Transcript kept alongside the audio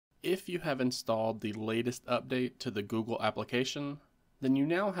If you have installed the latest update to the Google application, then you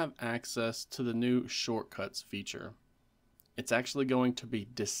now have access to the new Shortcuts feature. It's actually going to be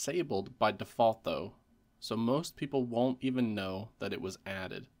disabled by default though, so most people won't even know that it was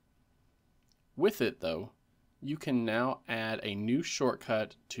added. With it though, you can now add a new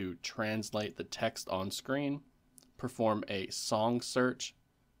shortcut to translate the text on screen, perform a song search,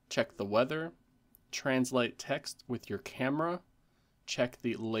 check the weather, translate text with your camera, check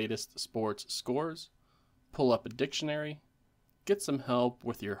the latest sports scores, pull up a dictionary, get some help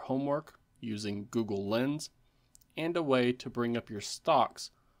with your homework using Google Lens, and a way to bring up your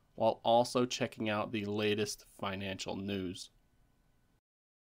stocks while also checking out the latest financial news.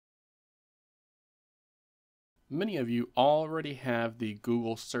 Many of you already have the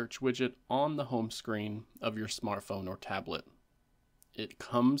Google search widget on the home screen of your smartphone or tablet. It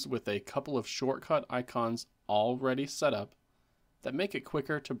comes with a couple of shortcut icons already set up that make it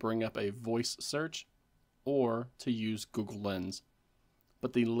quicker to bring up a voice search or to use Google Lens.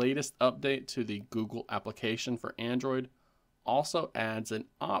 But the latest update to the Google application for Android also adds an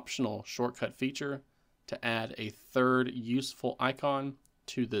optional shortcut feature to add a third useful icon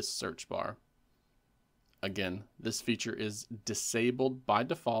to this search bar. Again, this feature is disabled by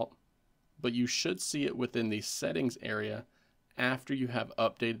default, but you should see it within the settings area after you have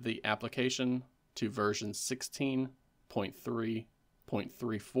updated the application to version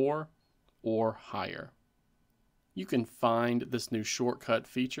 16.3.34 or higher. You can find this new shortcut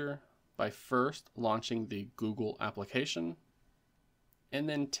feature by first launching the Google application and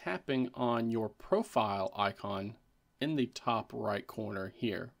then tapping on your profile icon in the top right corner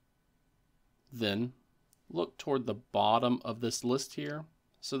here. Then look toward the bottom of this list here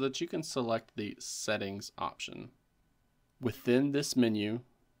so that you can select the settings option. Within this menu,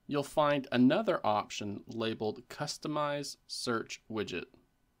 you'll find another option labeled Customize Search Widget.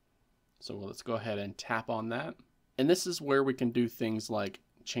 So let's go ahead and tap on that. And this is where we can do things like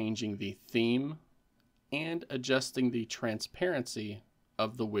changing the theme and adjusting the transparency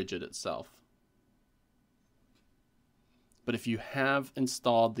of the widget itself. But if you have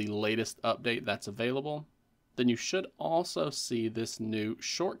installed the latest update that's available, then you should also see this new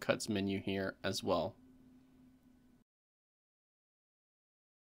shortcuts menu here as well.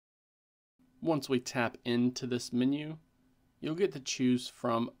 Once we tap into this menu, you'll get to choose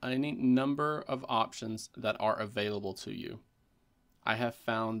from any number of options that are available to you. I have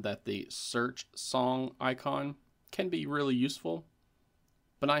found that the search song icon can be really useful,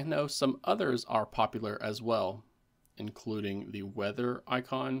 but I know some others are popular as well, including the weather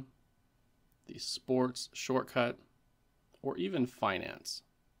icon, the sports shortcut, or even finance.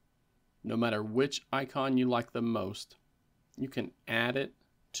 No matter which icon you like the most, you can add it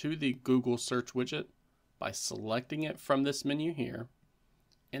to the Google search widget by selecting it from this menu here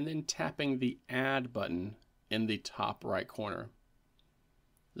and then tapping the Add button in the top right corner.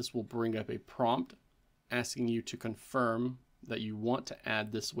 This will bring up a prompt asking you to confirm that you want to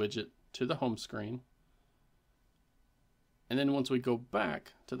add this widget to the home screen. And then once we go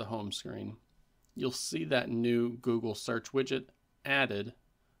back to the home screen, you'll see that new Google search widget added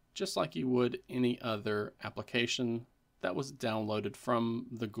just like you would any other application that was downloaded from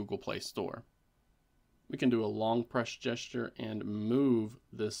the Google Play Store. We can do a long press gesture and move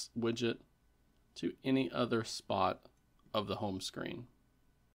this widget to any other spot of the home screen.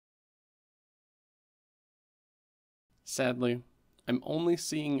 Sadly, I'm only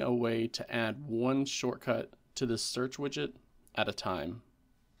seeing a way to add one shortcut to this search widget at a time,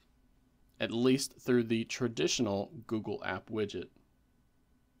 at least through the traditional Google app widget.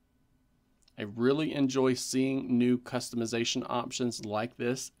 I really enjoy seeing new customization options like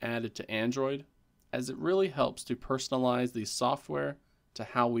this added to Android, as it really helps to personalize the software to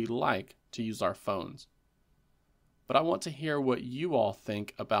how we like to use our phones. But I want to hear what you all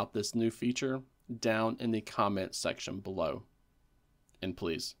think about this new feature down in the comment section below. And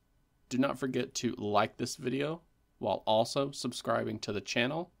please, do not forget to like this video while also subscribing to the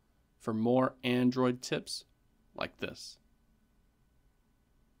channel for more Android tips like this.